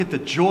At the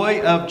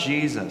joy of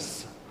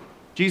Jesus.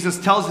 Jesus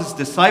tells his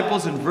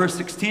disciples in verse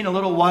 16, "A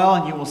little while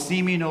and you will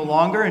see me no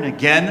longer, and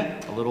again,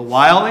 a little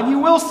while and you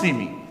will see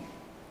me."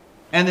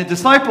 And the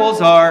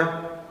disciples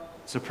are,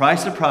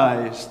 surprise,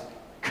 surprise,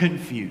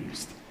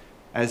 confused,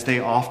 as they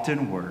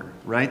often were,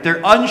 right?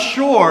 They're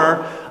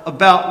unsure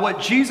about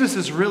what Jesus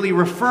is really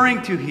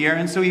referring to here,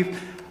 and so he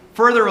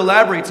further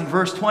elaborates in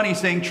verse 20,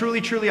 saying, "Truly,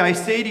 truly, I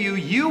say to you,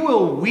 you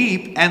will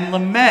weep and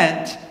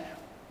lament,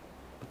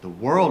 but the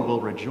world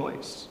will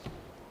rejoice.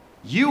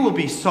 You will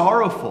be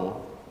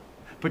sorrowful,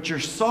 but your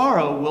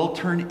sorrow will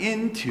turn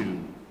into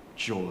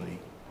joy."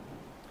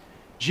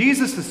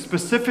 Jesus is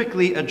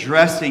specifically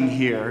addressing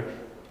here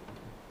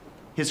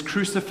his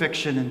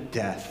crucifixion and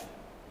death.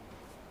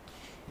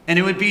 And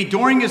it would be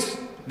during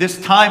this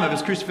time of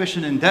his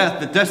crucifixion and death,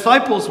 the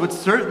disciples would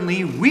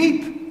certainly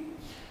weep.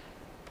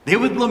 They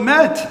would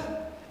lament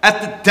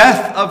at the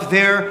death of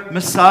their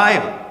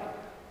Messiah,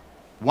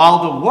 while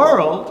the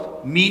world,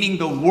 meaning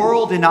the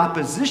world in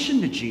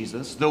opposition to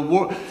Jesus,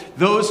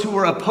 those who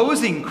were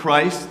opposing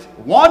Christ,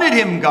 wanted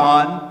him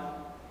gone,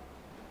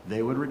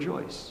 they would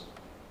rejoice.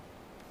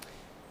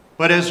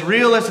 But as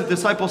real as the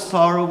disciples'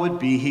 sorrow would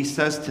be, he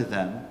says to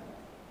them,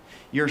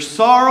 "Your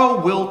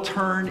sorrow will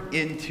turn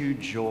into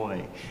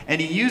joy."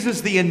 And he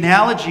uses the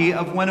analogy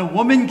of when a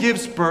woman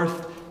gives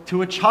birth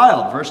to a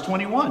child. Verse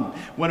 21,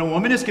 when a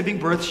woman is giving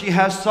birth, she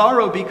has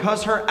sorrow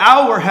because her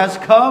hour has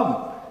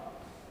come.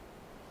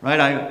 Right?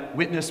 I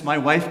witnessed my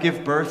wife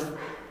give birth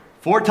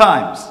 4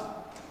 times.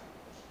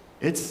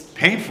 It's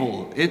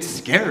painful. It's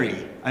scary.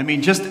 I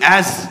mean, just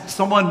as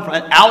someone,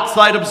 an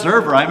outside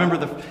observer, I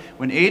remember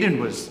when Aiden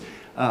was,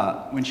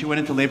 when she went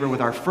into labor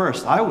with our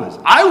first, I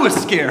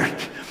was scared.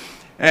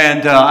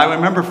 And I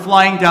remember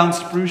flying down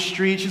Spruce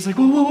Street. She's like,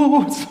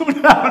 whoa, slow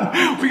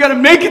down. We got to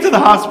make it to the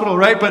hospital,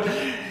 right? But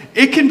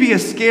it can be a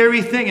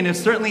scary thing, and it's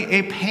certainly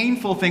a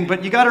painful thing.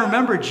 But you got to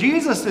remember,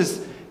 Jesus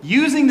is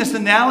using this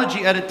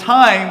analogy at a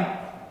time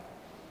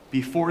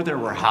before there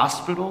were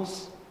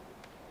hospitals,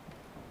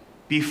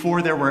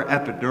 before there were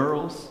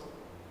epidurals,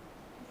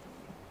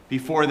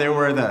 before there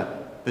were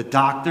the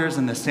doctors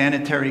and the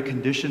sanitary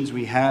conditions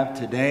we have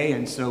today.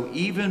 And so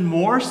even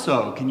more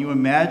so, can you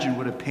imagine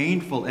what a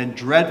painful and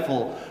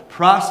dreadful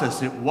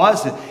process it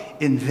was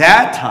in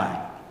that time?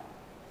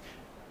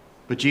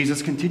 But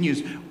Jesus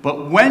continues,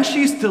 "But when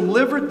she's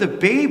delivered the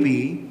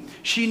baby,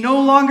 she no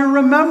longer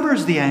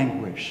remembers the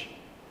anguish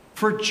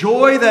for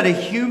joy that a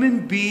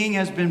human being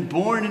has been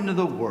born into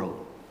the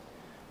world.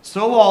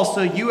 So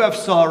also you have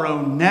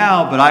sorrow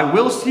now, but I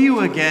will see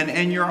you again,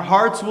 and your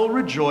hearts will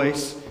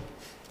rejoice,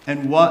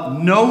 and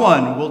no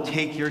one will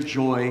take your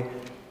joy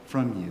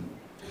from you."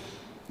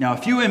 Now, a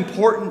few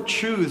important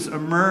truths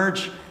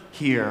emerge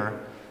here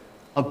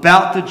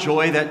about the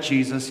joy that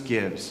Jesus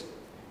gives.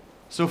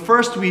 So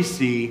first we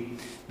see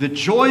the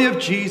joy of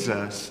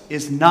Jesus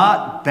is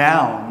not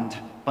bound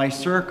by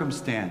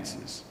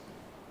circumstances.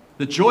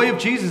 The joy of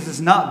Jesus is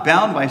not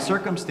bound by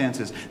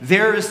circumstances.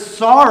 There is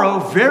sorrow,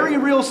 very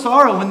real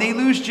sorrow, when they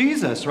lose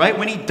Jesus, right?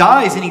 When he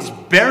dies and he's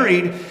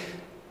buried,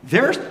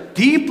 they're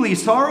deeply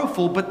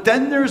sorrowful, but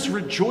then there's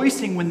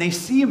rejoicing when they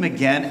see him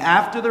again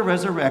after the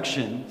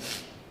resurrection.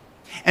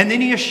 And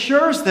then he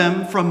assures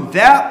them from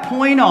that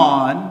point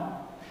on,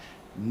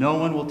 no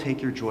one will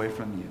take your joy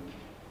from you.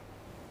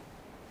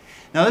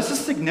 Now this is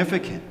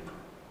significant,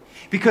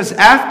 because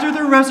after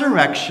the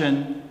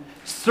resurrection,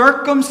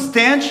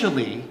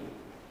 circumstantially,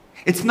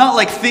 it's not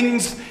like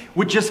things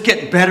would just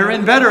get better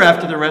and better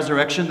after the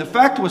resurrection. The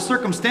fact was,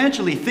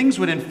 circumstantially, things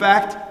would in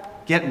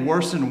fact get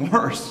worse and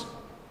worse.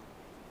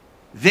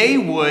 They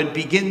would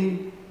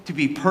begin to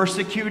be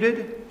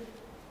persecuted.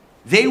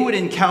 They would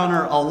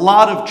encounter a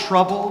lot of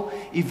trouble,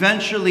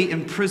 eventually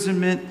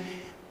imprisonment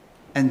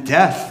and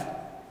death.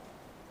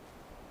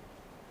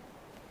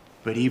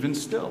 But even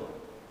still,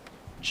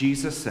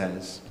 Jesus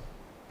says,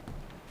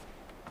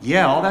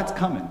 yeah, all that's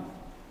coming.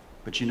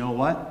 But you know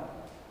what?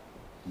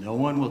 No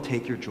one will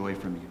take your joy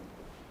from you.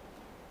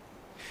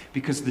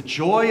 Because the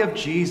joy of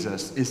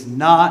Jesus is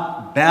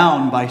not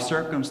bound by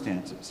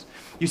circumstances.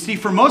 You see,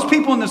 for most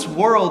people in this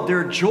world,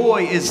 their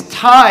joy is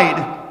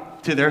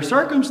tied to their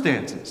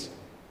circumstances,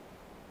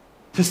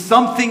 to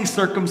something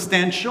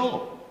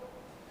circumstantial.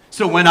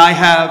 So when I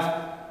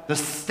have the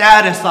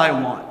status I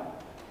want,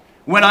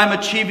 when I'm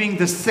achieving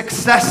the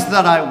success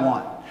that I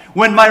want,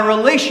 when my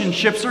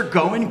relationships are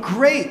going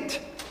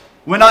great,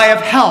 when I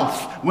have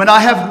health, when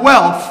I have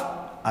wealth,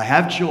 I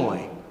have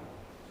joy.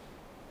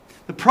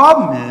 The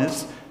problem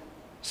is,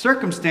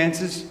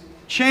 circumstances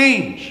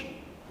change.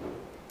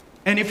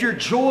 And if your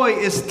joy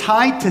is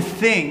tied to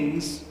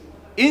things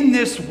in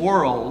this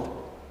world,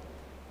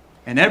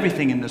 and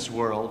everything in this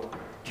world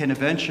can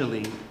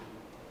eventually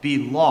be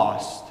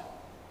lost,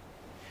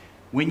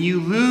 when you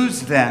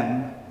lose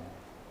them,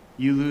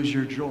 you lose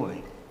your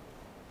joy.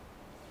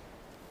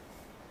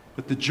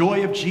 But the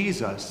joy of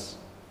Jesus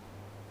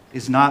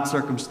is not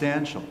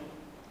circumstantial.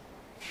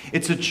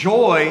 It's a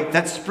joy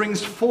that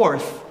springs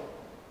forth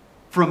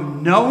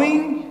from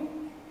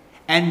knowing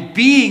and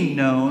being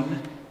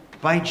known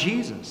by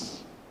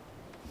Jesus.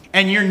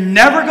 And you're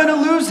never going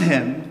to lose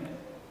him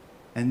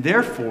and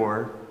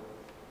therefore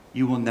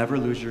you will never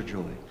lose your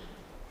joy.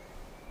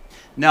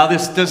 Now,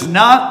 this does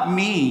not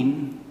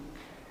mean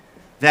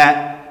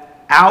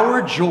that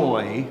our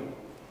joy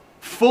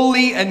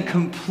fully and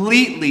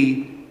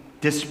completely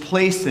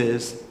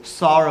displaces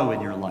sorrow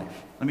in your life.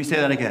 Let me say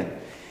that again.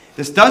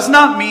 This does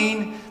not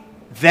mean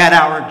that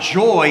our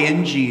joy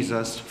in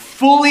Jesus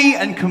fully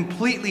and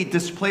completely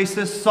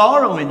displaces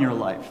sorrow in your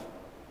life,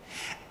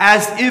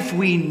 as if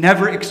we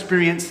never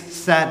experienced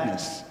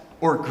sadness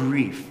or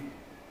grief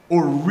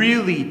or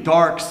really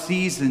dark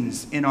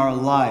seasons in our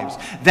lives,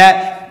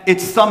 that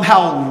it's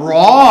somehow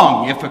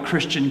wrong if a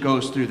Christian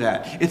goes through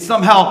that. It's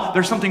somehow,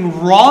 there's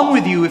something wrong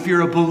with you if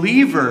you're a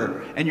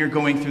believer and you're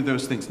going through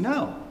those things.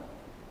 No.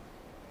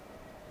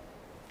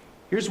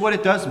 Here's what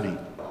it does mean.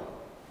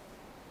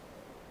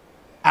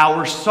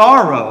 Our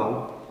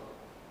sorrow,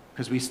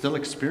 because we still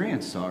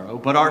experience sorrow,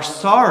 but our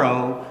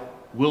sorrow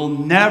will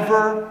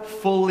never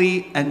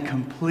fully and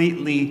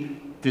completely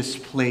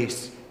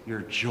displace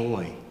your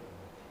joy.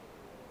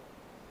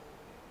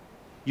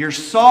 Your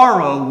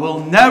sorrow will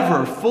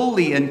never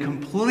fully and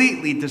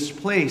completely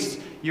displace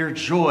your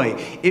joy.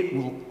 It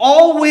will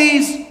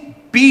always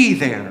be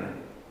there,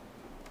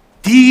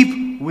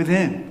 deep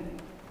within,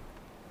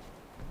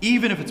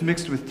 even if it's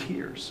mixed with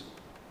tears.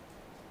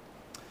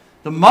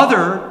 The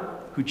mother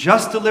who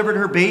just delivered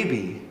her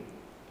baby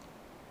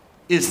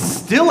is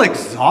still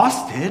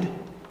exhausted.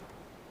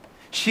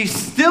 She's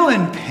still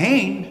in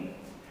pain.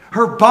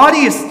 Her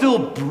body is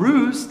still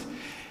bruised.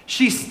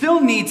 She still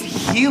needs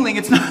healing.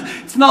 It's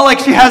not like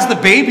she has the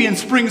baby and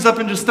springs up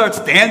and just starts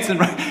dancing,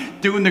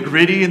 right? Doing the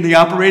gritty in the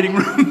operating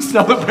room,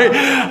 celebrate.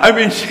 I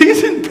mean,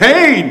 she's in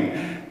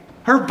pain.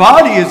 Her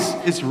body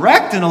is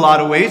wrecked in a lot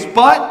of ways,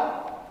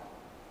 but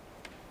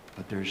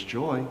there's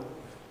joy.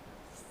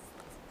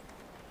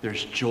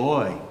 There's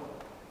joy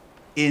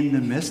in the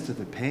midst of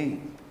the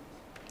pain.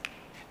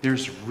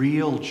 There's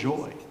real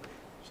joy.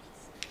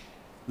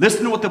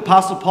 Listen to what the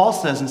Apostle Paul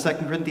says in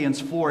 2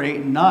 Corinthians 4, 8,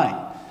 and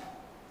 9.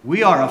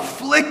 We are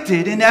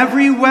afflicted in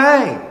every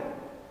way,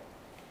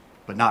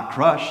 but not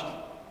crushed.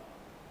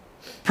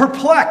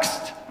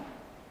 Perplexed,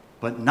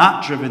 but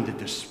not driven to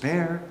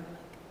despair.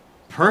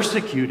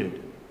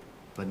 Persecuted,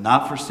 but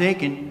not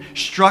forsaken.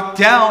 Struck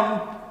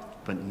down,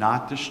 but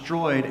not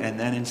destroyed. And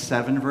then in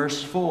 7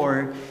 verse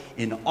 4,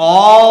 in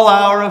all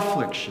our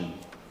affliction,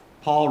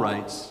 Paul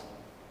writes,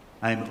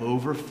 I am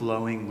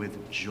overflowing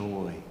with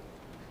joy.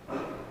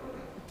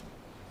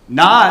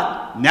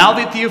 Not, now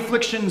that the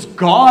affliction's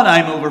gone,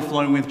 I'm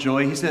overflowing with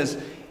joy. He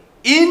says,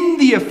 in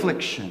the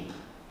affliction,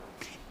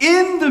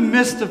 in the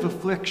midst of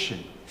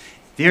affliction,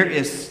 there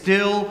is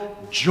still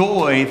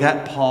joy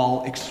that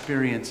Paul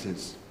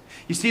experiences.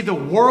 You see, the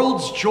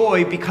world's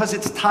joy, because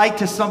it's tied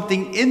to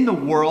something in the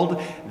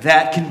world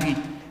that can be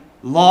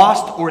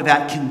lost or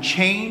that can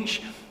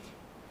change,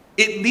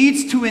 it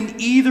leads to an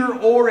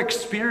either-or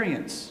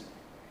experience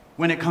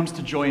when it comes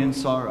to joy and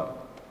sorrow.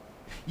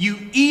 You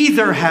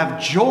either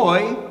have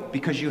joy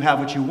because you have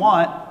what you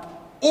want,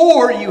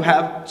 or you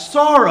have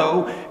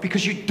sorrow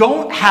because you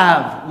don't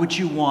have what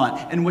you want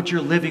and what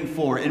you're living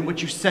for and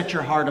what you set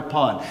your heart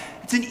upon.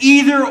 It's an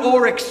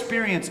either-or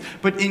experience.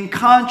 But in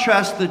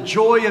contrast, the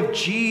joy of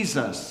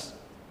Jesus,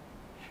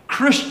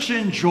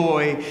 Christian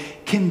joy,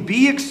 can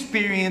be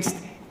experienced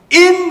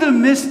in the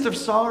midst of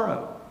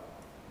sorrow.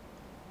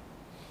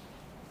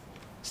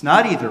 It's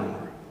not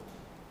either-or.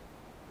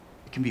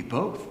 It can be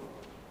both.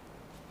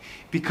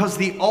 Because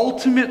the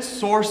ultimate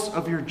source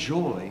of your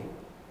joy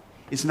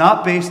is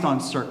not based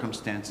on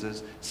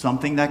circumstances,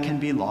 something that can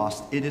be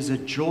lost. It is a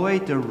joy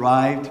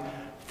derived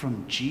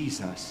from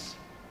Jesus,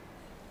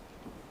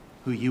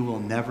 who you will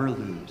never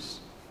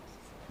lose,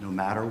 no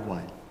matter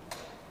what.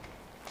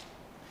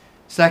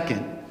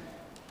 Second,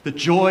 the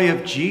joy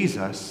of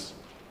Jesus,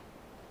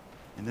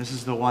 and this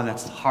is the one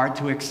that's hard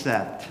to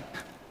accept,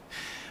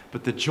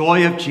 but the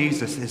joy of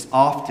Jesus is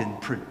often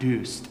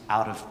produced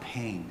out of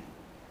pain.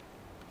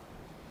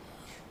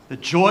 The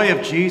joy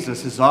of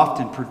Jesus is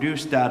often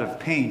produced out of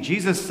pain.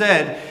 Jesus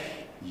said,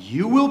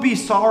 you will be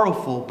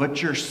sorrowful,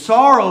 but your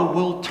sorrow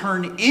will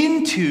turn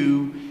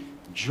into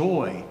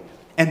joy.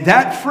 And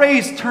that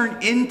phrase,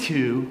 turn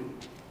into,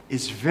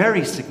 is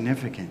very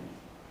significant.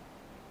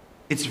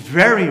 It's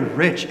very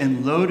rich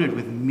and loaded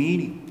with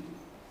meaning.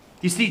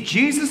 You see,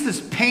 Jesus'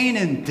 pain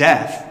and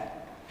death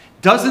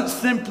doesn't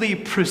simply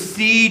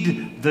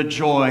precede the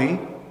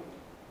joy.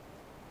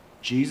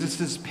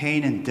 Jesus'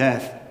 pain and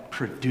death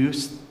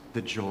produced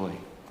the joy.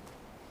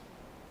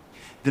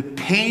 The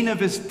pain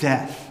of his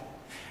death,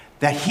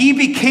 that he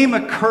became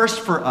a curse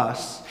for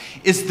us,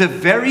 is the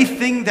very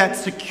thing that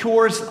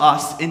secures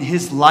us in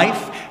his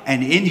life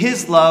and in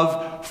his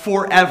love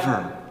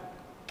forever.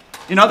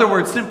 In other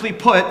words, simply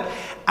put,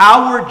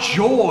 our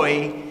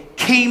joy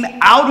came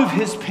out of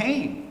his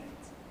pain.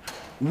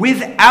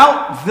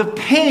 Without the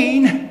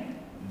pain,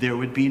 there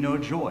would be no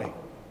joy.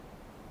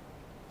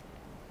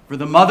 For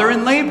the mother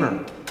in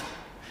labor,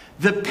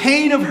 the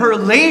pain of her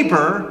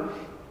labor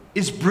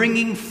is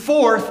bringing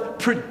forth,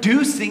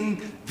 producing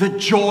the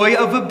joy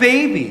of a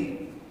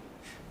baby.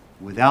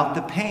 Without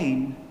the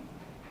pain,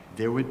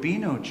 there would be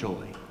no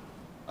joy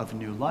of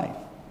new life.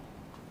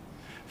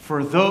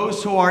 For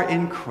those who are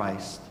in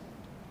Christ,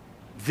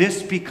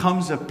 this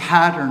becomes a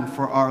pattern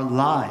for our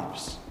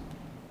lives.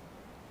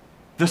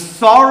 The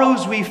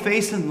sorrows we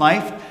face in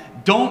life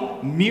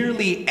don't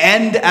merely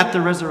end at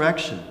the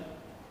resurrection.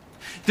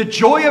 The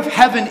joy of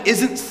heaven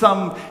isn't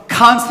some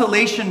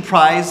consolation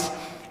prize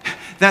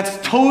that's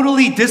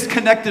totally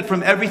disconnected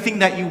from everything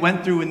that you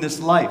went through in this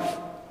life.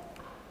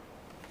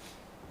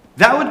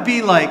 That would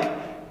be like,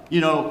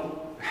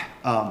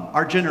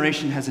 our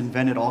generation has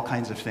invented all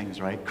kinds of things,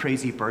 right?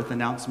 Crazy birth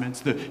announcements,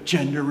 the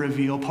gender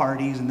reveal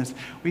parties, and this.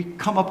 We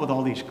come up with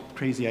all these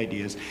crazy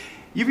ideas.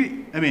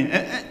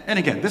 And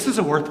again, this is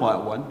a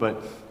worthwhile one,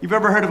 but you've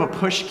ever heard of a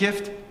push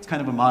gift? It's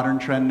kind of a modern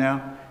trend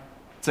now.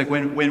 It's like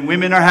when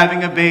women are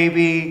having a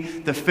baby,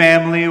 the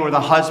family or the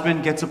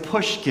husband gets a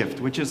push gift,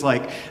 which is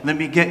like, let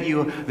me get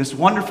you this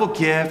wonderful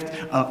gift,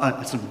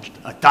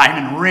 a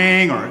diamond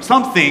ring or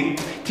something,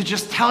 to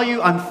just tell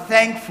you I'm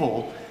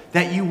thankful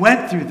that you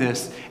went through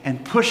this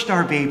and pushed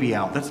our baby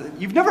out.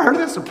 You've never heard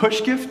of this, a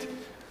push gift?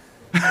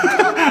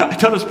 I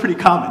thought it was pretty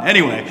common.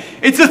 Anyway,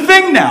 it's a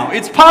thing now.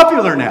 It's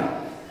popular now.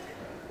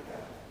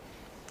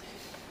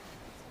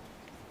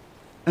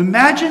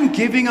 Imagine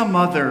giving a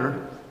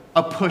mother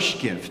a push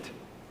gift,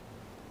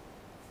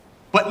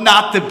 but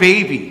not the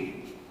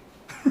baby.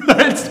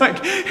 It's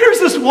like, here's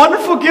this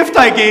wonderful gift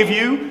I gave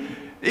you.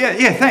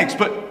 Yeah, thanks,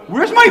 but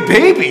where's my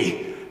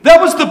baby? That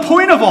was the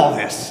point of all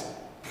this.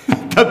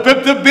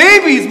 The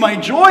baby's my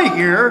joy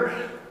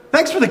here.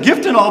 Thanks for the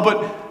gift and all,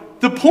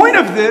 but the point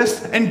of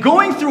this and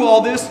going through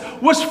all this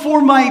was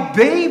for my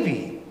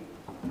baby.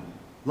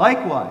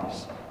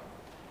 Likewise,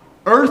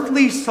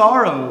 earthly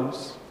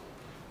sorrows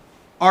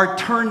are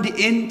turned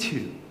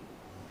into,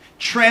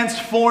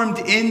 transformed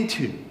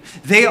into.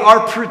 They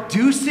are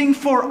producing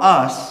for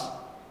us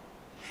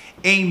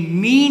a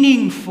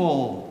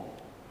meaningful,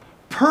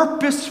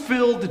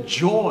 purpose-filled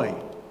joy.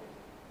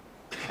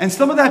 And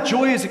some of that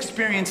joy is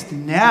experienced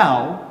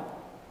now,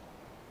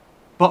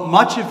 but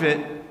much of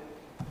it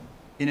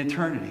in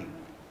eternity.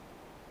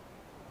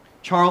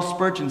 Charles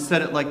Spurgeon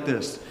said it like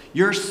this: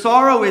 your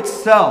sorrow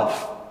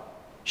itself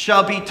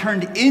shall be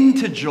turned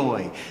into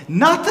joy,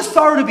 not the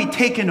sorrow to be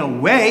taken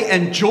away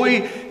and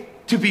joy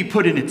to be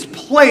put in its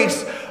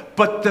place,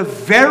 but the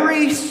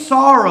very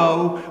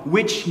sorrow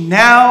which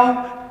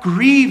now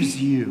grieves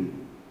you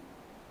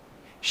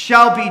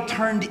shall be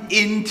turned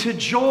into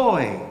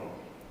joy.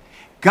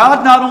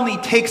 God not only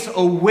takes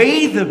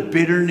away the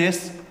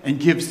bitterness and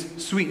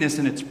gives sweetness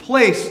in its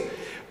place,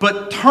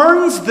 but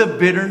turns the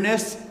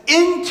bitterness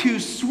into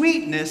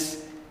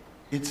sweetness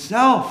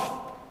itself.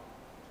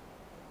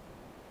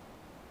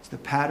 It's the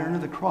pattern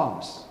of the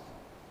cross,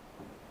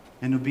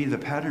 and it'll be the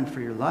pattern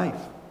for your life.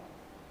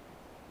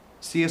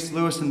 C.S.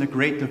 Lewis in The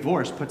Great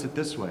Divorce puts it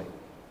this way: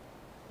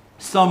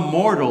 some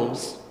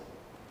mortals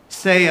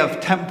say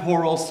of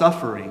temporal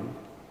suffering,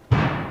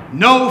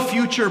 no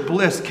future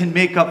bliss can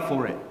make up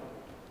for it,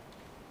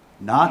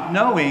 not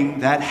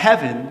knowing that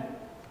heaven,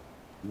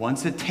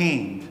 once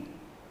attained,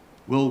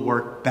 will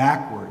work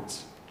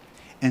backwards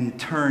and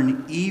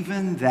turn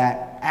even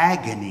that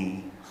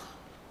agony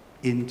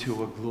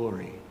into a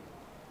glory.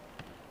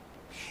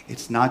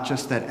 It's not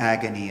just that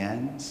agony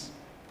ends,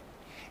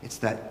 it's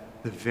that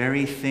the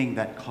very thing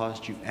that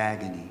caused you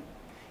agony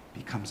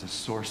becomes a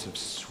source of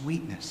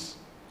sweetness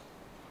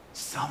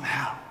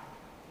somehow,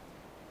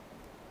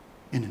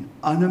 in an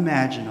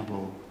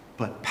unimaginable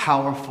but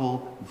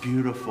powerful,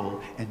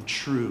 beautiful, and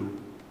true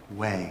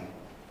way.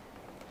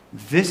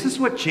 This is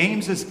what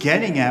James is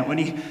getting at when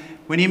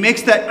he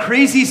makes that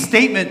crazy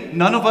statement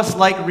none of us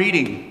like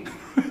reading.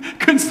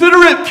 Consider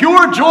it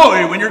pure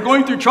joy when you're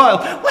going through trial.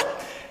 What?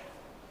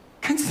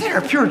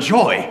 Consider pure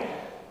joy.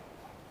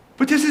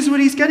 But this is what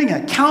he's getting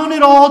at. Count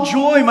it all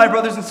joy, my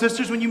brothers and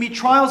sisters, when you meet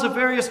trials of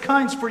various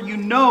kinds, for you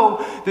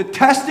know the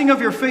testing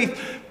of your faith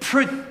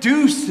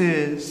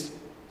produces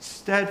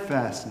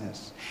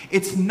steadfastness.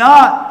 It's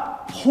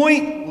not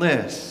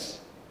pointless.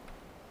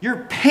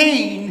 Your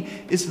pain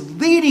is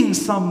leading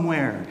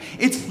somewhere.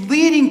 It's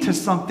leading to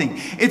something.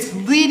 It's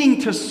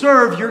leading to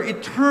serve your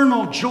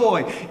eternal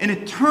joy, an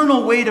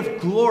eternal weight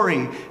of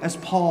glory, as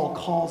Paul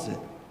calls it.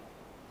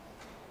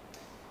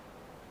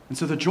 And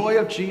so the joy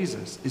of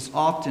Jesus is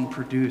often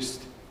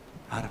produced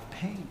out of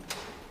pain.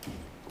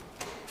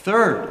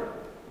 Third,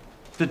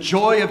 the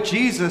joy of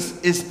Jesus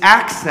is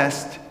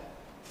accessed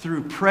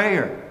through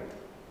prayer.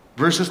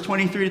 Verses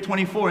 23 to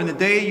 24, in the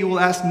day you will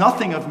ask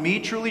nothing of me.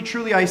 Truly,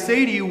 truly, I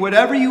say to you,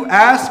 whatever you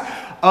ask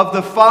of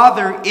the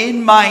Father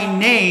in my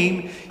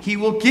name, he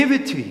will give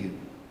it to you.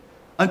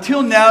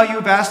 Until now you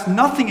have asked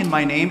nothing in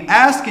my name.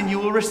 Ask and you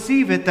will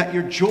receive it, that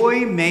your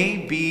joy may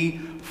be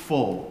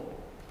full.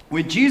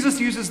 When Jesus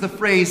uses the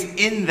phrase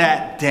in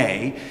that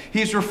day,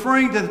 he's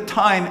referring to the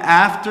time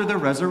after the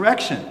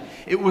resurrection.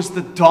 It was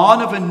the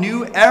dawn of a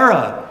new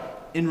era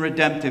in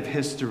redemptive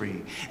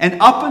history. And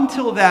up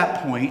until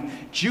that point,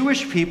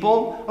 Jewish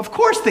people, of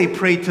course they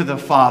prayed to the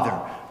Father,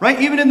 right?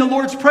 Even in the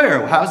Lord's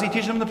Prayer, how does he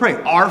teach them to pray?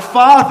 Our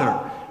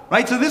Father,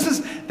 Right? So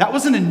that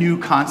wasn't a new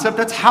concept.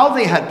 That's how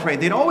they had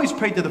prayed. They'd always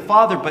prayed to the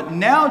Father, but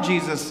now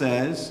Jesus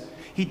says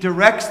he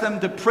directs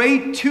them to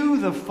pray to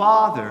the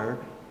Father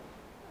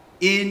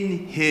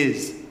in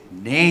his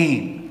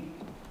name.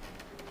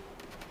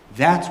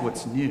 That's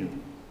what's new.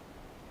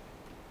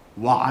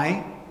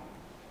 Why?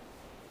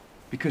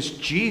 Because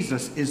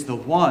Jesus is the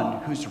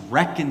one who's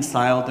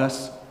reconciled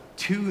us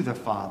to the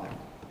Father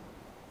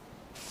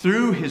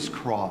through his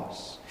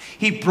cross.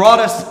 He brought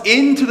us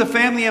into the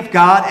family of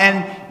God,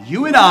 and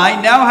you and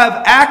I now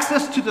have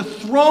access to the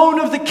throne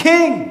of the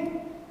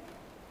King.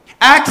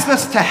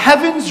 Access to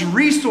heaven's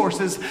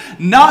resources,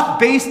 not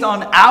based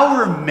on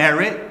our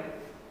merit,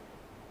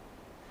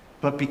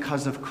 but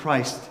because of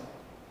Christ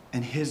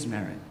and his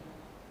merit.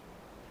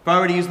 If I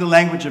were to use the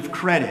language of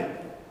credit,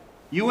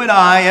 you and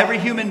I, every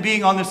human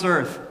being on this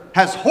earth,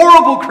 has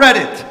horrible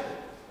credit.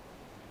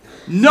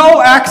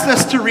 No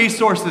access to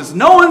resources.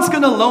 No one's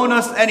going to loan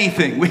us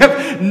anything. We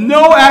have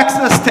no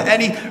access to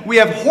any. We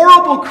have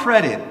horrible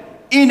credit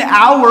in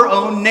our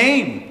own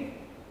name.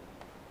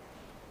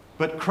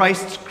 But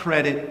Christ's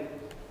credit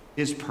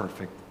is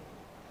perfect.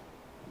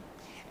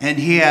 And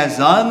he has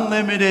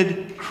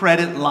unlimited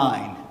credit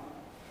line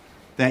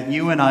that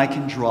you and I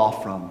can draw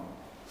from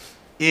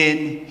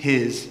in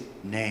his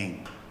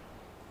name.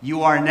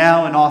 You are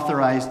now an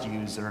authorized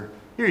user.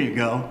 Here you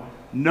go.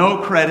 No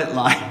credit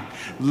line.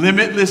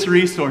 Limitless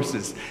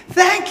resources.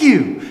 Thank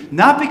you.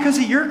 Not because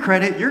of your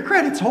credit. Your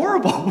credit's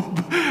horrible.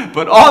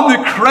 But on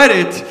the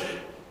credit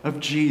of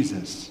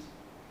Jesus.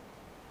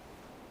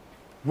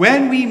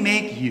 When we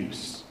make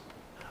use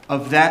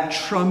of that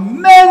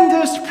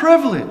tremendous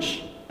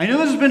privilege. I know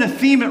this has been a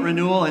theme at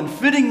Renewal, and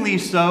fittingly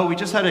so. We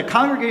just had a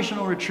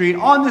congregational retreat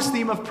on this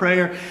theme of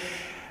prayer.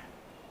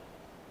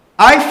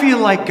 I feel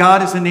like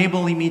God is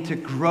enabling me to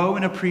grow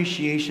in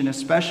appreciation,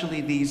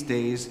 especially these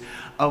days,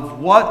 of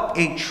what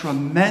a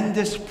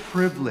tremendous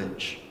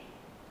privilege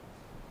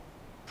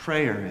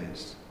prayer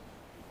is.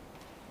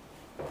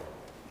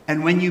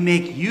 And when you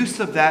make use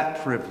of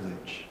that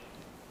privilege,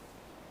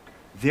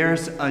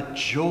 there's a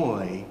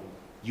joy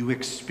you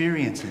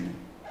experience in it.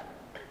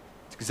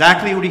 It's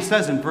exactly what he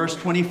says in verse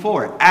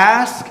 24.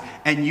 Ask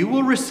and you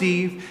will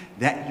receive,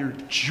 that your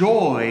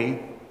joy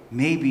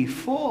may be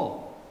full.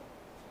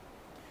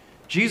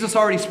 Jesus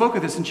already spoke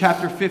of this in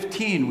chapter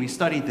 15. We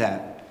studied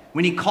that.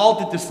 When he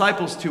called the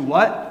disciples to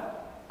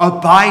what?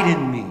 Abide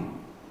in me.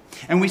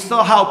 And we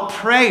saw how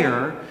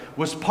prayer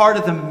was part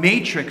of the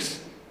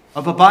matrix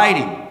of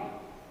abiding.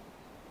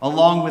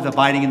 Along with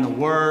abiding in the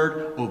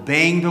Word,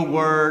 obeying the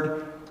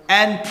Word,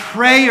 and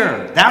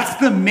prayer.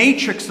 That's the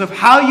matrix of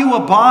how you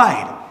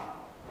abide.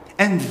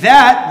 And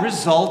that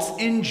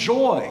results in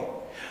joy.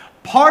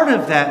 Part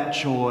of that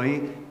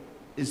joy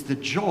is the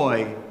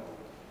joy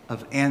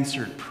of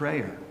answered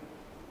prayer.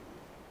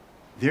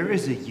 There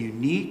is a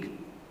unique,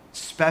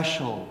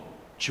 special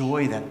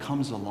joy that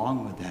comes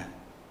along with that.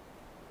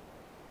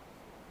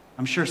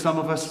 I'm sure some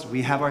of us,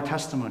 we have our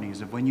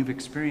testimonies of when you've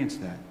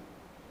experienced that.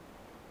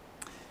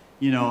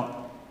 You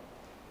know,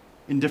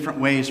 in different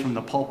ways from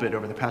the pulpit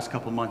over the past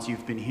couple months,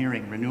 you've been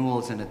hearing Renewal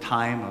is in a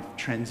time of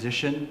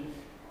transition.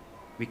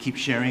 We keep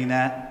sharing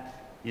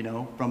that, you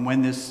know, from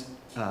when this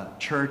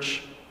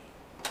church,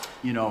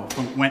 you know,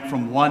 went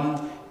from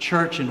one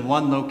church in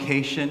one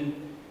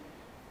location.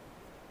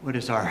 What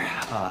is our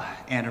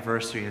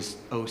anniversary is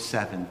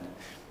 07.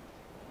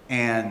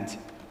 And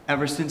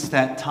ever since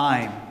that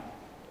time,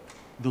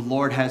 the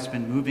Lord has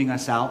been moving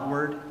us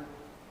outward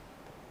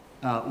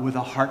with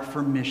a heart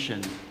for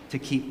mission to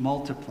keep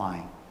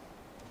multiplying.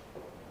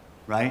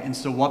 Right? And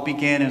so what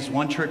began as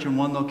one church in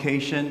one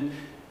location,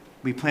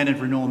 we planted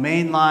Renewal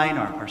Mainline,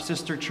 our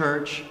sister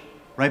church.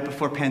 Right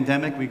before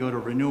pandemic, we go to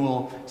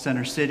Renewal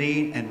Center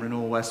City and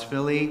Renewal West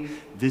Philly.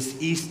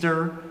 This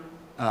Easter,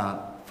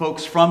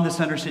 folks from the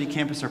Center City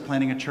campus are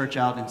planning a church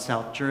out in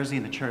South Jersey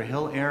in the Cherry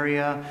Hill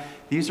area.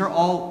 These are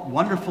all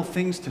wonderful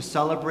things to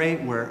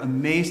celebrate. We're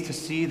amazed to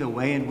see the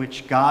way in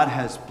which God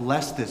has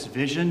blessed this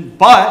vision.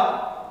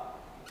 But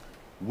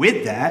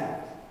with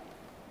that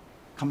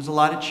comes a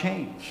lot of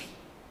change.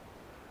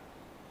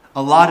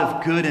 A lot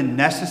of good and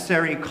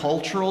necessary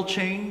cultural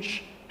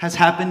change has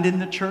happened in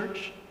the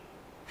church.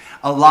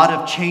 A lot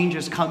of change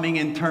is coming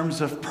in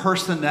terms of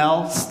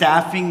personnel,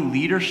 staffing,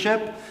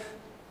 leadership.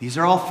 These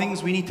are all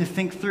things we need to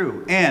think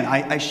through. And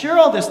I share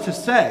all this to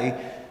say,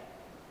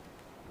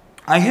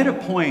 I hit a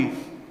point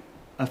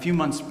a few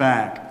months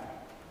back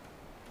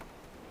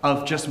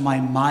of just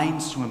my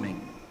mind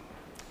swimming.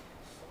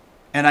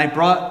 And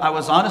I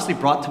was honestly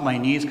brought to my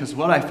knees because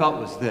what I felt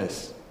was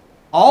this.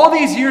 All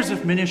these years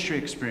of ministry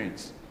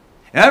experience,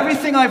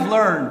 everything I've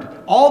learned,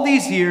 all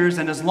these years,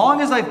 and as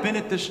long as I've been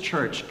at this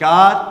church,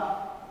 God,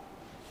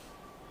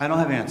 I don't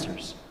have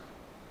answers.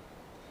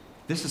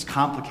 This is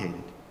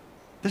complicated.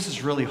 This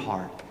is really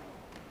hard.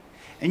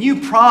 And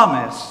you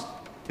promised,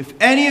 if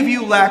any of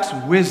you lacks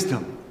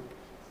wisdom,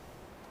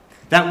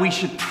 that we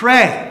should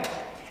pray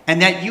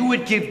and that you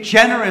would give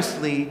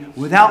generously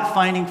without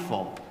finding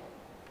fault.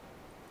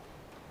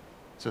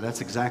 So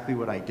that's exactly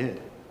what I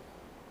did.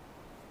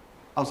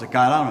 I was like,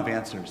 God, I don't have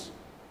answers.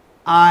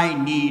 I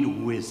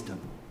need wisdom.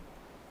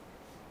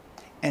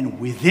 And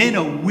within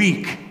a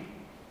week,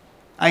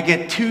 I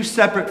get 2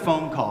 separate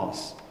phone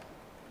calls.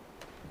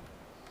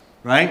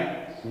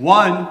 Right?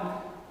 One,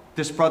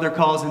 this brother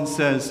calls and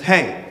says,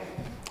 hey,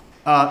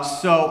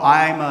 so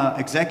I'm an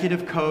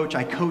executive coach.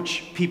 I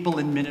coach people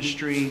in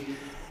ministry.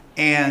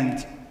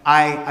 And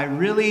I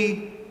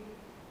really,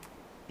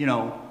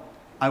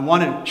 I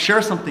want to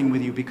share something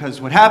with you because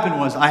what happened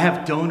was I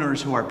have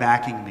donors who are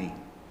backing me.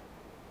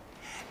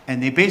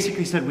 And they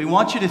basically said, we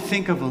want you to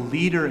think of a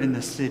leader in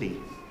the city,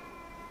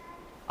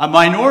 a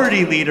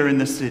minority leader in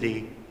the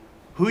city,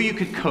 who you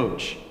could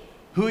coach,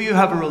 who you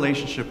have a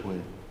relationship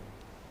with.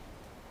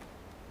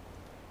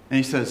 And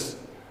he says,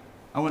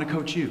 I want to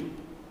coach you,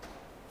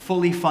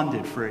 fully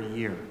funded for a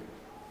year.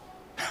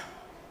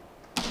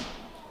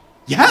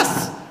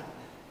 Yes!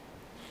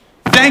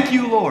 Thank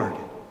you, Lord.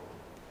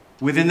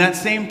 Within that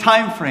same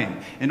time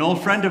frame, an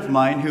old friend of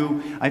mine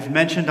who I've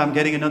mentioned I'm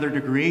getting another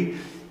degree,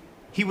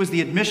 he is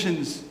the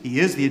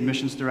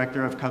admissions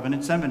director of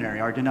Covenant Seminary,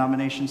 our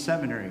denomination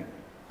seminary.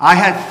 I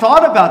had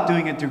thought about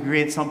doing a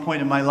degree at some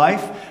point in my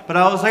life, but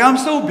I was like, I'm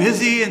so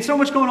busy and so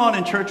much going on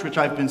in church, which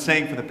I've been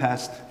saying for the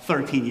past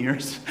 13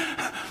 years.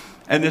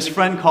 And this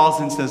friend calls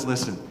and says,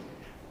 listen,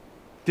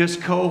 this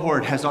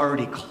cohort has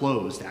already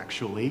closed,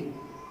 actually.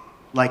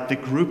 Like, the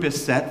group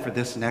is set for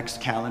this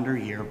next calendar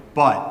year,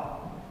 but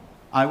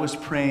I was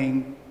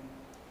praying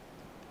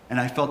and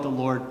I felt the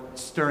Lord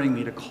stirring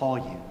me to call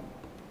you.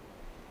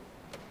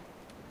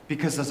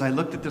 Because as I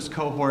looked at this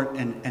cohort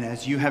and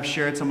as you have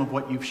shared some of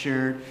what you've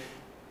shared,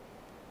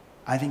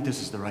 I think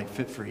this is the right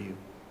fit for you.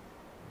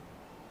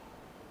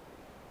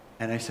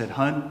 And I said,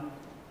 hun,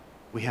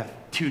 we have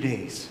 2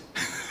 days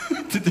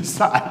to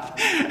decide.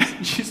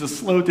 She's a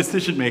slow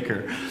decision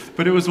maker.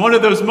 But it was one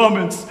of those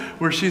moments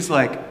where she's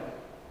like,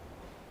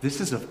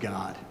 this is of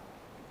God.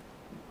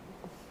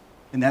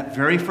 In that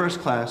very first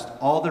class,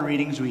 all the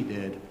readings we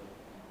did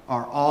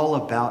are all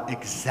about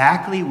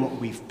exactly what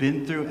we've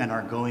been through and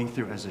are going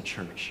through as a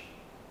church.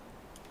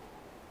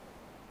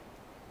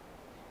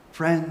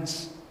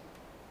 Friends,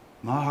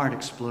 my heart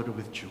exploded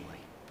with joy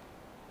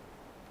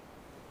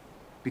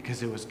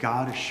because it was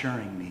God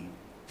assuring me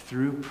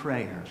through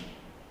prayer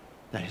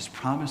that his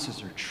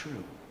promises are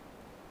true.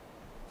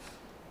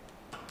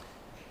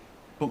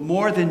 But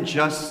more than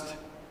just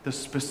the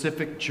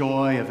specific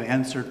joy of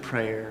answered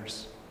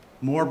prayers,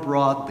 more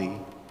broadly,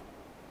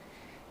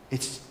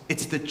 it's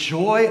the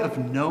joy of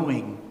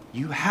knowing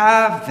you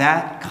have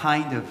that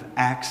kind of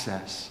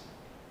access.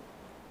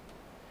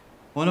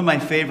 One of my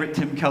favorite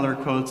Tim Keller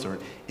quotes or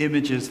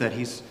images that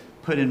he's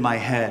put in my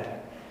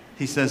head,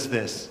 he says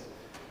this: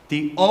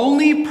 the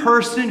only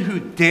person who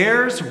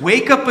dares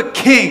wake up a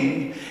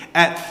king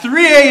at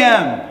 3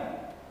 a.m.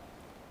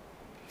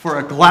 for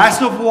a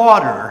glass of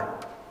water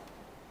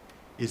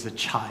is a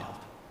child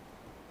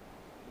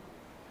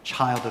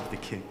of the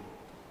king.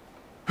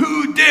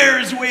 Who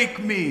dares wake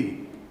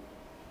me?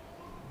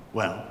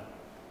 Well,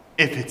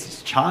 if it's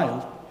his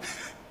child,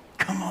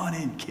 come on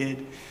in,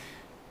 kid.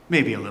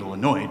 Maybe a little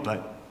annoyed,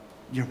 but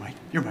you're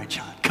my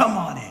child. Come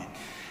on in.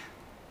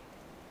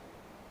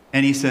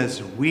 And he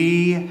says,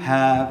 we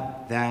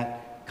have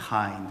that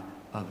kind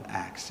of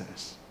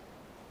access.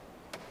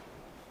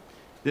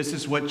 This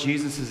is what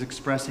Jesus is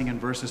expressing in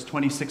verses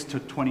 26 to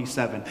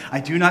 27.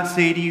 I do not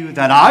say to you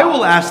that I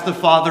will ask the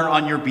Father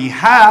on your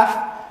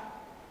behalf.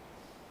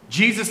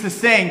 Jesus is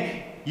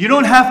saying, you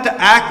don't have to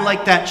act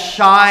like that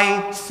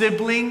shy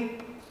sibling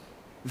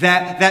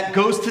that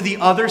goes to the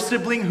other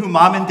sibling who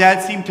mom and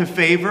dad seem to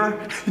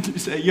favor. To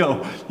say,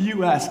 yo,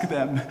 you ask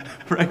them,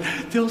 right?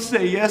 They'll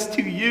say yes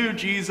to you,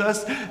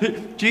 Jesus.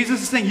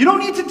 Jesus is saying, you don't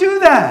need to do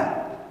that.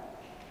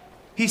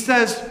 He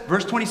says,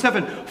 verse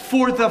 27,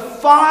 for the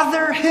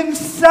Father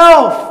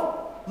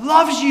himself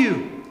loves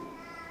you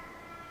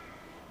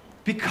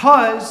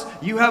because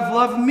you have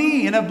loved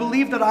me and have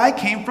believed that I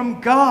came from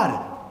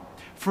God.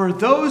 For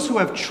those who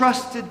have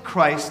trusted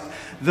Christ,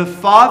 the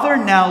Father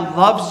now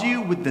loves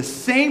you with the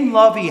same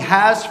love he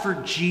has for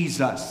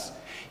Jesus.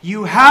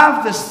 You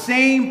have the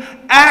same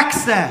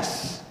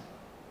access.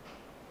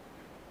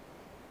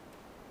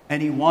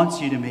 And he wants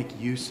you to make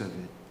use of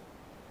it.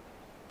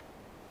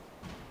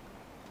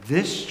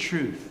 This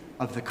truth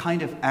of the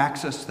kind of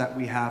access that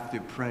we have through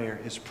prayer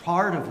is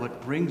part of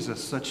what brings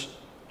us such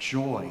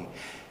joy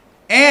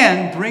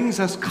and brings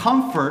us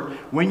comfort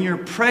when your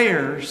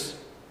prayers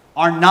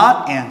are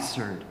not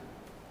answered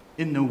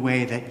in the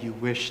way that you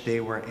wish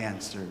they were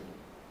answered.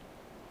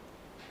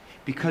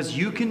 Because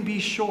you can be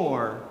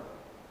sure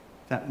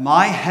that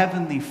my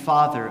heavenly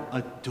Father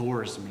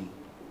adores me.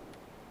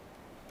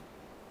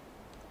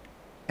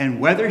 And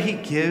whether he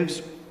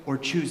gives or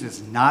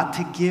chooses not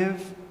to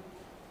give,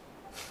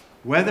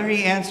 whether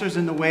he answers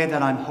in the way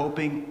that I'm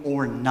hoping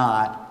or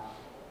not,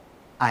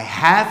 I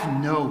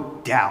have no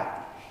doubt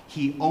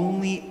he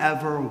only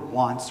ever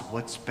wants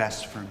what's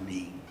best for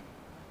me.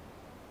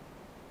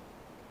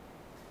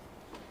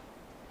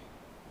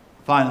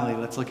 Finally,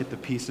 let's look at the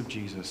peace of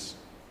Jesus.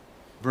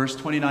 Verse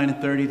 29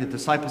 and 30, the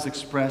disciples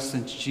express,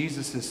 since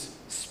Jesus is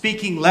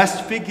speaking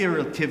less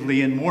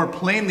figuratively and more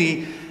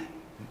plainly,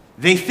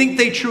 they think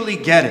they truly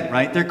get it,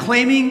 right? They're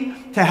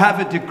claiming to have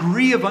a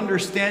degree of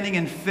understanding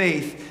and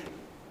faith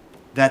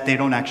that they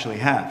don't actually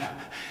have.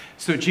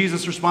 So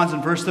Jesus responds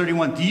in verse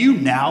 31, do you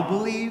now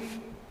believe?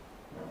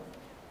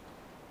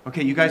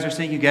 Okay, you guys are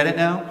saying you get it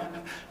now?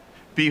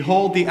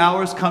 Behold, the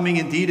hour is coming,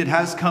 indeed it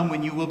has come,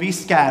 when you will be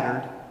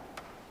scattered,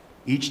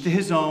 each to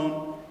his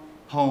own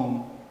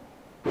home,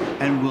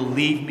 and will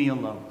leave me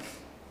alone.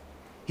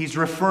 He's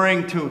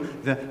referring to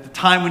the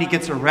time when he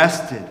gets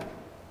arrested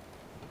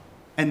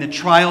and the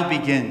trial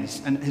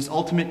begins and his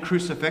ultimate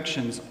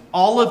crucifixions.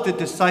 All of the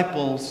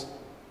disciples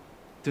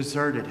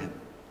deserted him.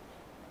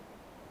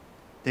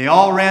 They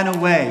all ran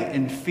away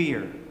in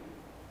fear.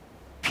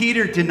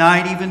 Peter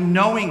denied even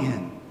knowing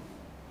him.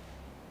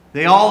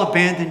 They all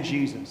abandoned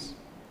Jesus.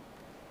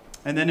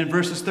 And then in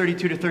verses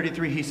 32 to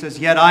 33, he says,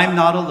 yet I'm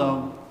not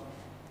alone,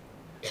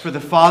 for the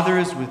Father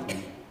is with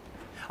me.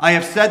 I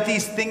have said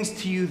these things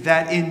to you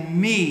that in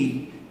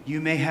me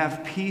you may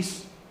have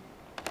peace.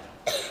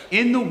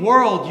 In the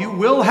world you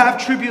will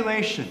have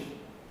tribulation.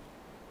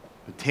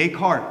 But take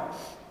heart,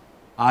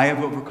 I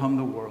have overcome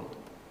the world.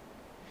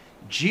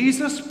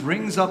 Jesus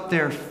brings up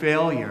their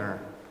failure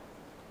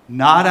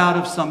not out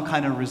of some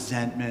kind of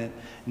resentment,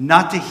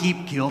 not to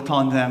heap guilt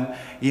on them.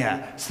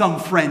 Yeah, some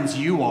friends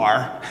you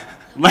are.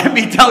 Let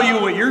me tell you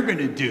what you're going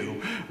to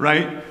do,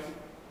 right?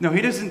 No,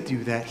 he doesn't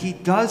do that.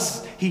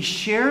 He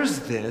shares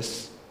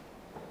this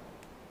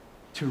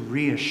to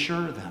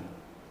reassure them.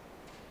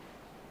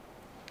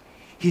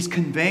 He's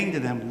conveying to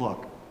them,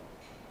 look,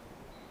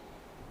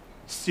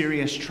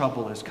 serious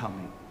trouble is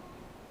coming.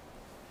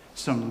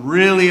 Some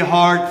really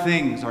hard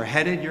things are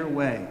headed your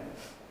way,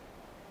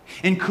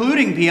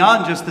 including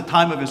beyond just the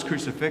time of his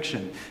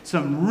crucifixion.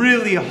 Some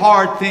really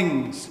hard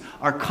things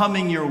are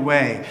coming your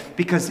way,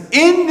 because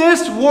in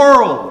this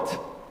world,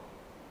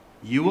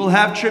 you will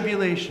have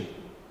tribulation.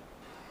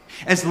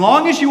 As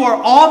long as you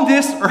are on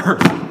this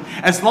earth,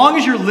 as long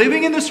as you're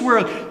living in this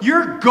world,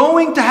 you're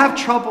going to have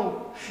trouble.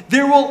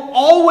 There will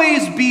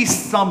always be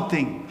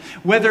something,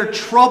 whether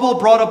trouble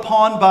brought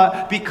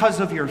upon because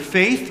of your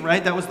faith,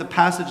 right? That was the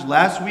passage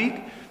last week.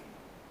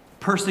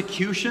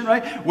 Persecution,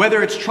 right?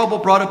 Whether it's trouble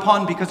brought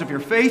upon because of your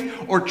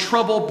faith or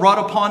trouble brought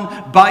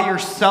upon by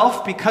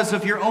yourself because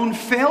of your own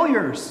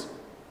failures.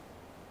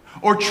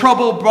 Or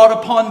trouble brought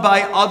upon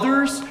by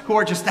others who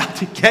are just out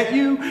to get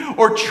you.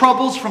 Or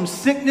troubles from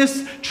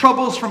sickness,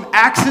 troubles from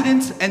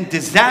accidents and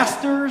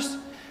disasters.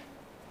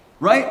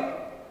 Right?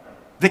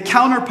 The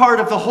counterpart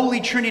of the Holy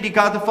Trinity,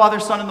 God the Father,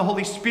 Son, and the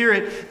Holy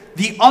Spirit,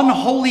 the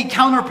unholy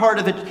counterpart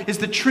of it is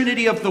the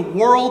Trinity of the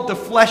world, the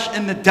flesh,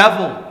 and the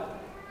devil,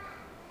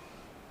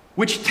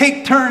 which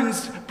take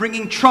turns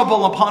bringing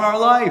trouble upon our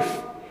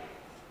life.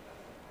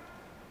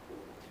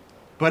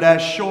 But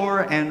as sure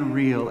and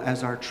real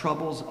as our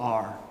troubles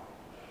are,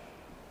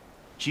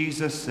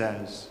 Jesus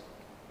says,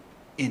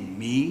 in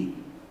me,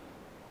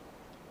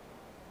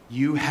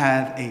 you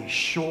have a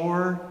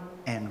sure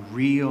and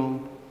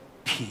real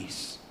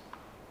peace.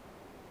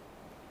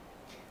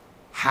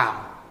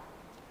 How?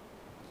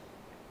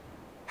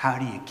 How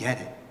do you get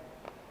it?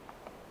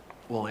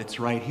 Well, it's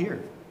right here.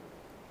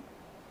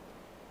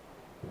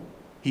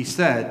 He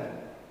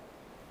said,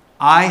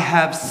 I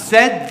have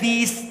said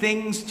these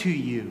things to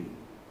you,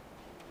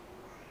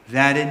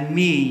 that in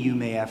me you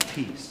may have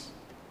peace.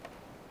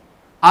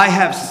 I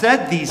have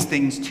said these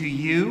things to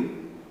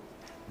you,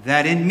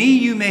 that in me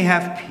you may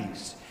have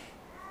peace.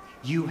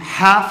 You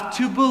have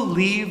to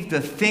believe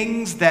the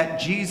things that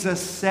Jesus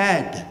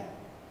said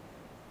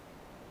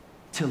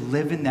to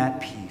live in that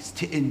peace,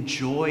 to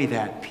enjoy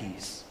that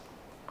peace.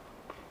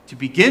 To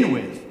begin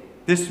with,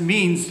 this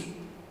means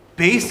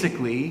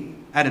basically,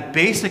 at a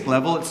basic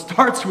level, it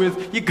starts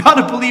with you got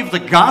to believe the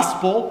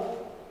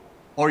gospel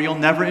or you'll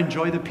never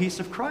enjoy the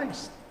peace of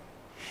Christ.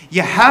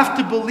 You have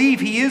to believe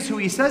he is who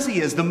he says he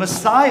is, the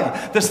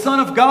Messiah, the Son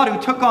of God who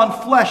took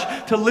on flesh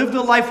to live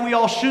the life we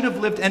all should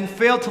have lived and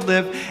failed to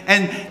live,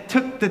 and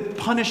took the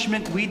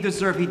punishment we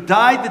deserve. He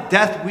died the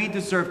death we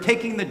deserve,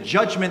 taking the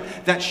judgment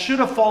that should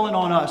have fallen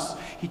on us.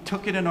 He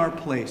took it in our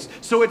place.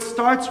 So it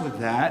starts with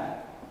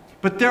that.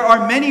 But there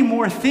are many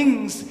more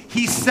things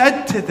he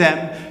said to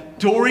them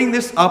during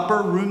this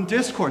upper room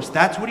discourse.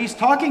 That's what he's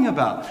talking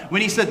about.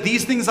 When he said,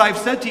 these things I've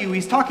said to you,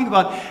 he's talking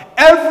about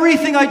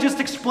everything I just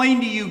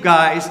explained to you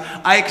guys.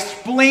 I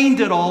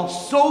explained it all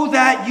so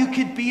that you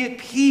could be at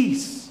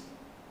peace.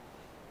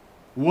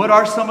 What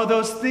are some of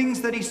those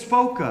things that he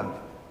spoke of?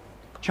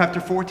 Chapter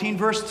 14,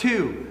 verse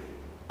 2.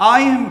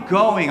 I'm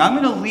going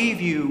to leave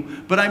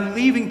you, but I'm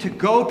leaving to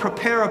go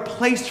prepare a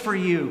place for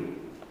you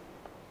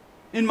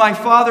in my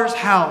Father's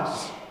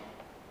house.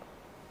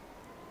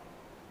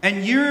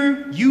 And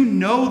you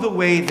know the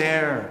way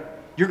there.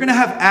 You're going to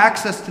have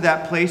access to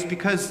that place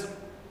because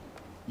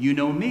you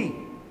know me.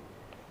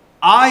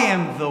 I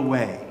am the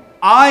way.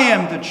 I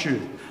am the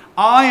truth.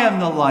 I am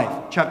the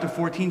life. Chapter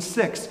 14,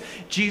 6.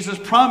 Jesus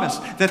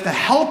promised that the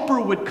Helper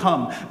would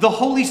come, the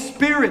Holy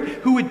Spirit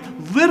who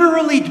would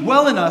literally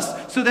dwell in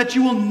us so that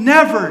you will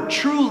never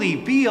truly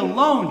be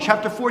alone.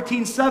 Chapter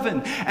 14,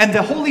 7. And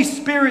the Holy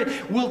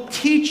Spirit will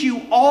teach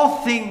you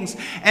all things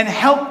and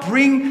help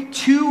bring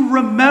to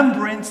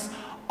remembrance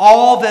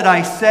all that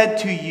I said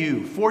to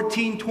you.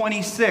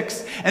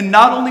 14:26. And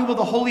not only will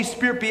the Holy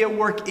Spirit be at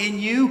work in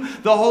you,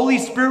 the Holy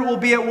Spirit will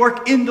be at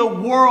work in the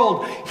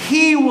world.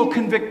 He will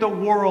convict the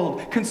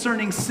world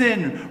concerning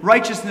sin,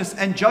 righteousness,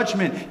 and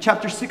judgment.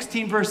 Chapter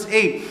 16, verse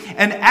 8.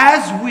 And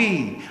as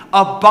we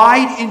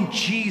abide in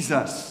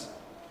Jesus,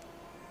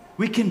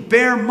 we can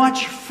bear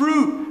much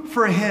fruit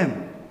for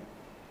him.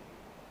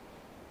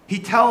 He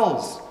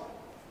tells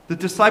the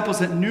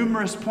disciples at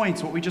numerous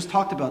points, what we just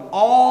talked about,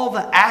 all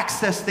the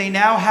access they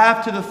now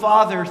have to the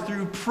Father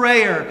through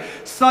prayer,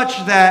 such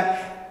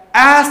that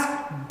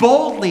ask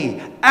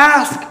boldly,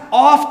 ask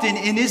often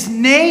in his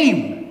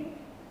name.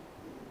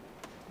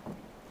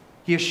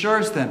 He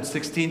assures them,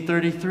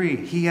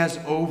 16:33, he has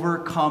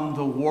overcome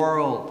the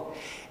world.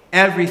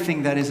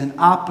 Everything that is in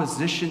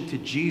opposition to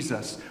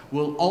Jesus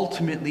will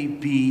ultimately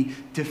be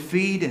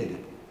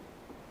defeated.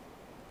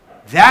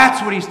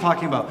 That's what he's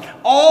talking about.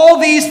 All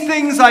these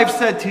things I've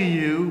said to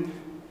you,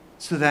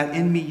 so that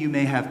in me you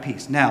may have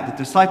peace. Now, the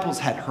disciples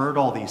had heard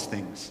all these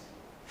things.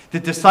 The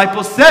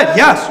disciples said,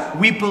 yes,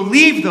 we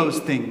believe those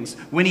things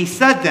when he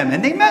said them,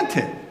 and they meant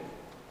it.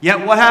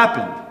 Yet what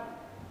happened?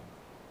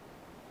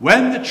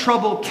 When the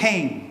trouble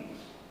came,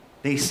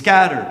 they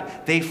scattered,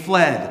 they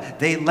fled,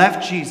 they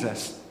left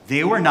Jesus.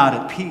 They were not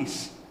at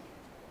peace.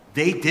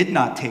 They did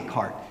not take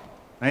heart.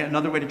 Right?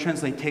 Another way to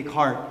translate take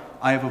heart,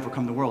 I have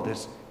overcome the world,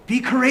 is be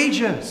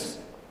courageous.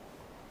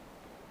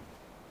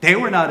 They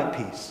were not at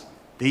peace.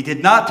 They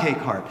did not take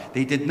heart.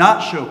 They did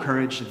not show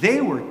courage.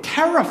 They were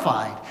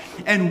terrified.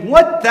 And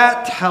what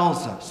that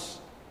tells us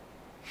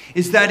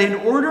is that in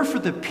order for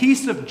the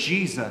peace of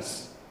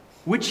Jesus,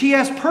 which he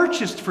has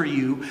purchased for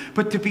you,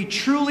 but to be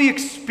truly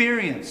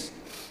experienced,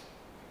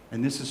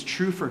 and this is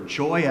true for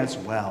joy as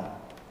well,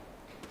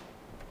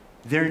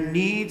 there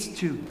needs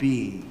to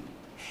be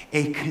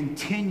a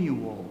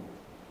continual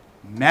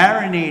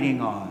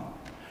marinating on,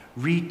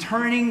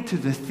 returning to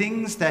the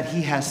things that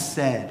he has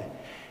said.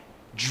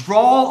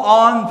 Draw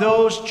on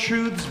those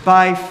truths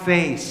by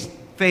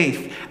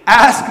faith.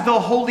 Ask the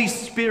Holy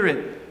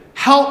Spirit.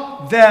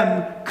 Help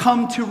them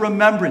come to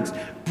remembrance.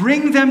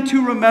 Bring them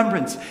to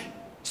remembrance.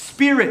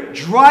 Spirit,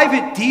 drive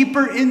it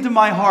deeper into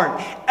my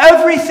heart.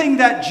 Everything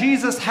that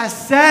Jesus has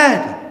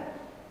said.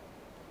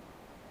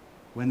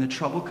 When the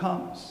trouble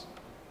comes.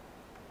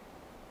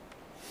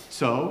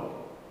 So,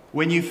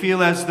 when you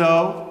feel as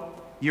though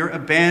you're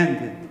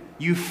abandoned,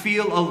 you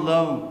feel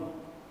alone,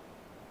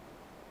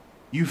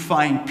 you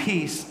find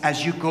peace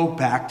as you go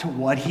back to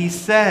what he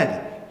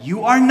said.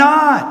 You are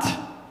not.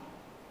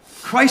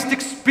 Christ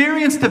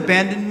experienced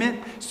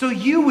abandonment, so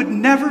you would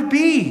never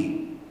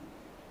be.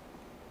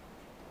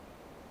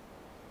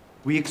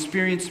 We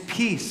experience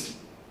peace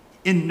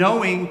in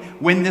knowing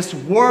when this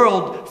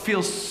world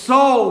feels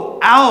so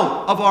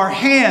out of our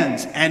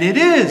hands, and it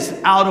is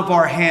out of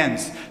our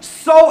hands,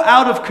 so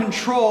out of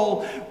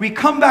control, we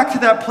come back to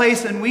that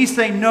place and we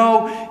say,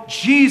 no,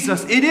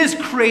 Jesus, it is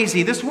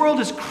crazy. This world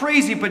is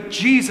crazy, but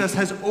Jesus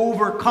has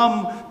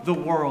overcome the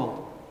world.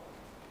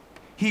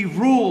 He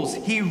rules,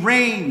 he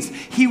reigns,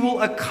 he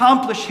will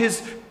accomplish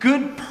his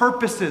good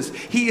purposes.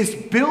 He is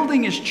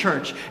building his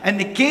church, and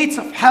the gates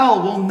of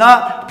hell will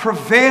not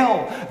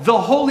prevail. The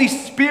Holy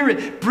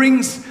Spirit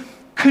brings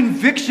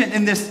conviction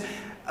in this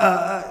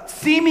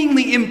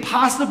seemingly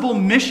impossible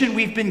mission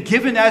we've been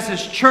given as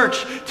his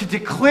church to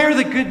declare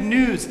the good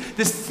news.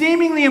 The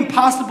seemingly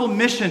impossible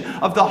mission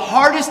of the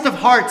hardest of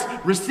hearts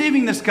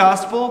receiving this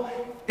gospel.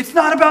 It's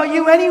not about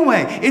you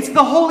anyway. It's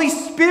the Holy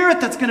Spirit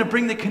that's going to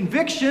bring the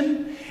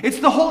conviction. It's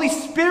the Holy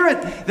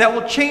Spirit that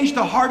will change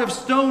the heart of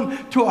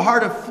stone to a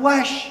heart of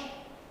flesh.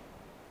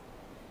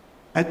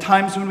 At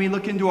times when we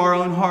look into our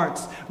own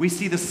hearts, we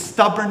see the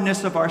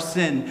stubbornness of our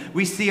sin.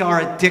 We see our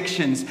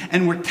addictions,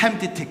 and we're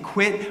tempted to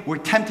quit. We're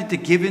tempted to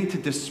give in to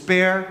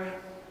despair.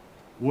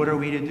 What are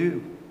we to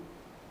do?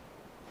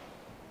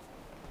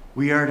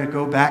 We are to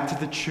go back to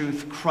the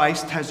truth.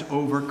 Christ has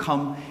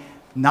overcome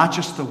not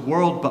just the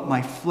world, but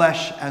my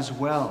flesh as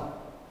well.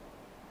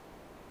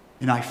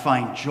 And I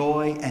find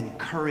joy and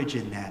courage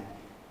in that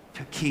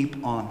to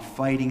keep on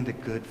fighting the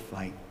good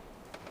fight.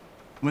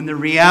 When the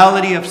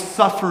reality of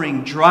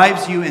suffering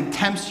drives you and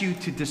tempts you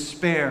to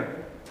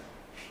despair,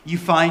 you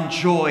find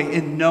joy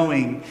in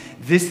knowing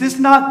this is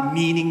not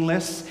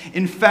meaningless.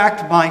 In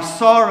fact, my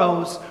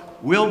sorrows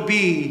will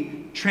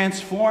be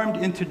transformed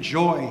into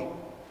joy.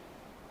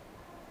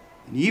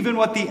 And even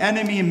what the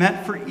enemy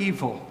meant for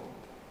evil,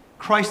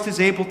 Christ is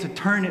able to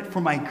turn it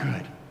for my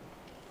good.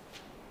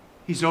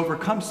 He's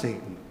overcome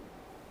Satan.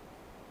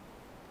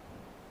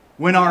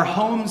 When our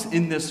homes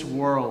in this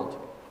world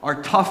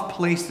are tough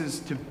places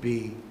to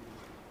be,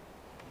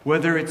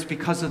 whether it's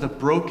because of the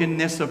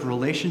brokenness of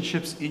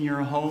relationships in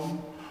your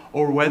home,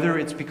 or whether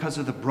it's because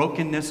of the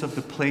brokenness of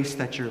the place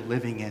that you're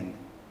living in,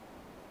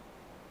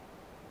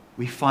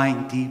 we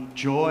find deep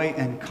joy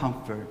and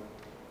comfort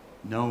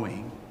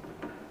knowing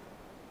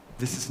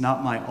this is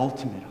not my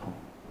ultimate home.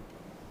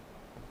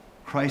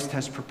 Christ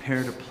has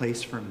prepared a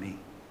place for me.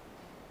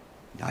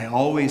 I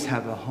always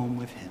have a home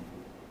with him.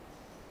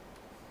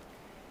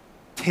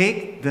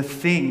 Take the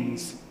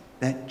things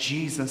that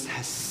Jesus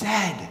has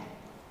said.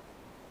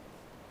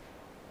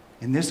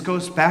 And this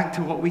goes back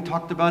to what we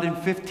talked about in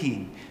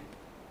 15.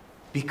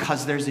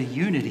 Because there's a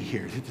unity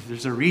here.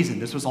 There's a reason.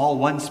 This was all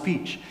one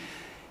speech.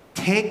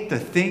 Take the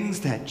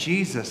things that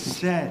Jesus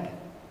said.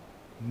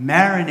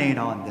 Marinate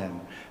on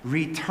them.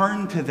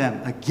 Return to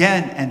them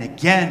again and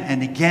again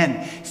and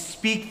again.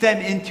 Speak them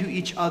into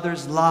each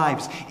other's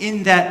lives.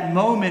 In that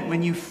moment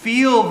when you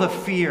feel the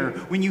fear,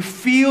 when you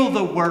feel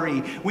the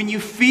worry, when you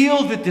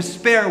feel the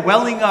despair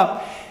welling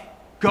up,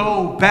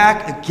 go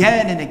back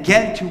again and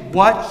again to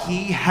what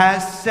he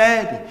has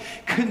said.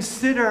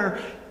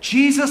 Consider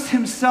Jesus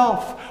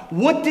himself.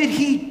 What did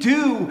he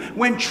do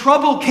when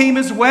trouble came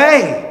his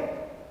way?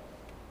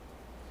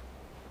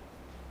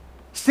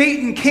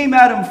 Satan came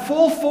at him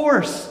full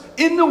force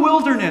in the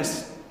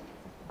wilderness.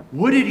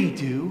 What did he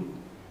do?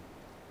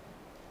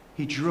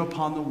 He drew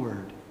upon the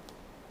word.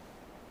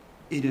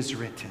 It is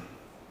written,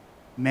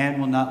 man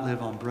will not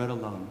live on bread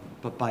alone,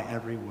 but by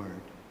every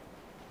word.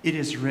 It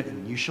is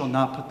written, you shall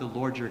not put the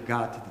Lord your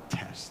God to the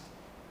test.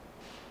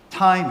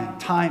 Time and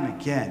time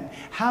again,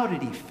 how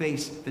did he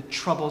face the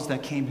troubles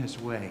that came his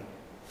way?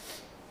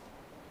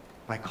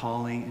 By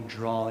calling and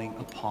drawing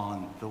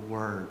upon the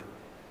word.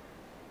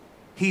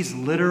 He's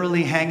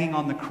literally hanging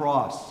on the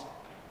cross,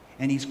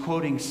 and he's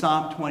quoting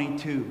Psalm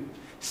 22,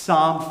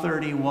 Psalm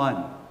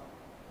 31.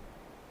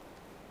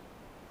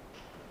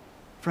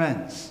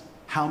 Friends,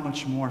 how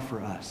much more for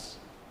us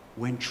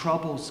when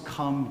troubles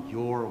come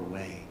your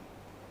way?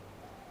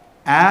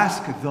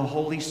 Ask the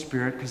Holy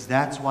Spirit, because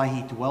that's why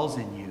he dwells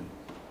in you.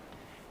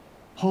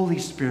 Holy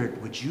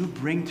Spirit, would you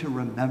bring to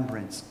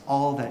remembrance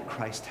all that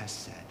Christ has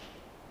said?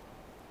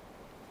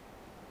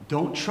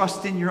 Don't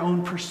trust in your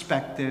own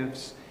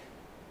perspectives.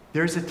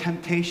 There's a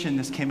temptation,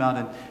 this came out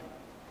in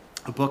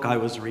a book I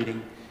was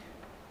reading.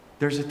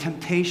 There's a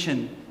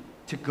temptation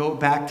to go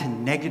back to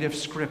negative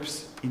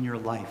scripts in your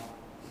life.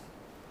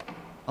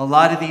 A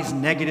lot of these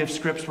negative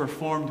scripts were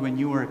formed when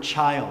you were a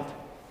child.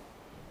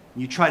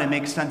 You try to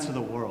make sense of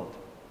the world.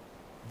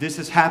 This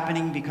is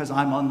happening because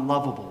I'm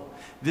unlovable.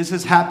 This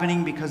is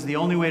happening because the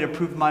only way to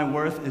prove my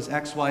worth is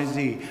X, Y,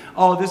 Z.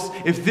 Oh,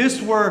 if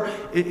this were,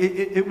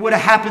 it would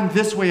have happened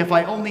this way if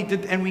I only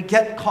did. And we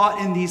get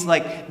caught in these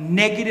like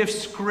negative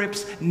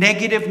scripts,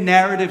 negative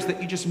narratives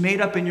that you just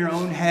made up in your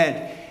own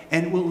head,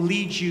 and it will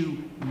lead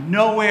you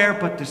nowhere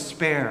but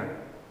despair.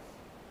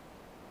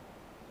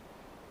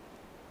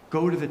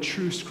 Go to the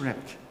true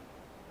script.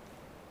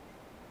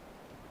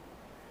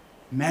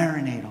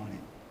 Marinate on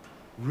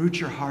it. Root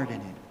your heart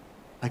in it.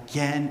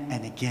 Again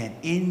and again.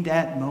 In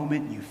that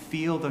moment, you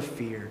feel the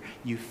fear.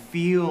 You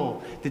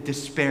feel the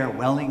despair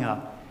welling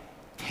up.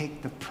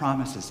 Take the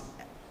promises,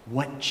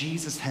 what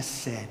Jesus has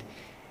said,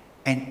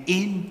 and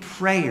in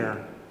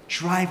prayer,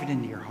 drive it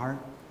into your heart.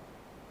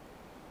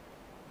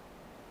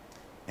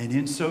 And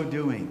in so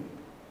doing,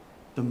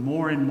 the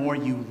more and more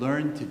you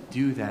learn to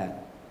do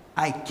that,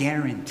 I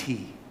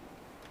guarantee,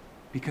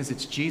 because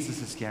it's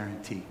Jesus'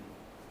 guarantee,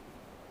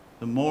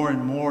 the more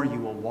and more you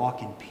will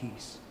walk in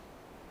peace.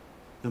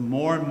 The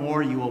more and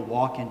more you will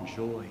walk in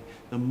joy.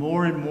 The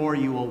more and more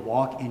you will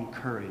walk in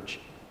courage,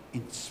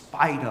 in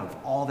spite of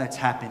all that's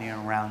happening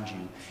around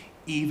you,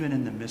 even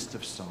in the midst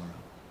of sorrow.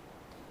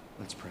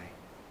 Let's pray.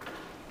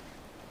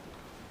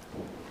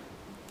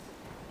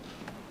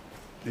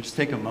 Let's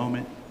take a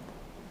moment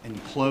in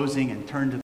closing and turn to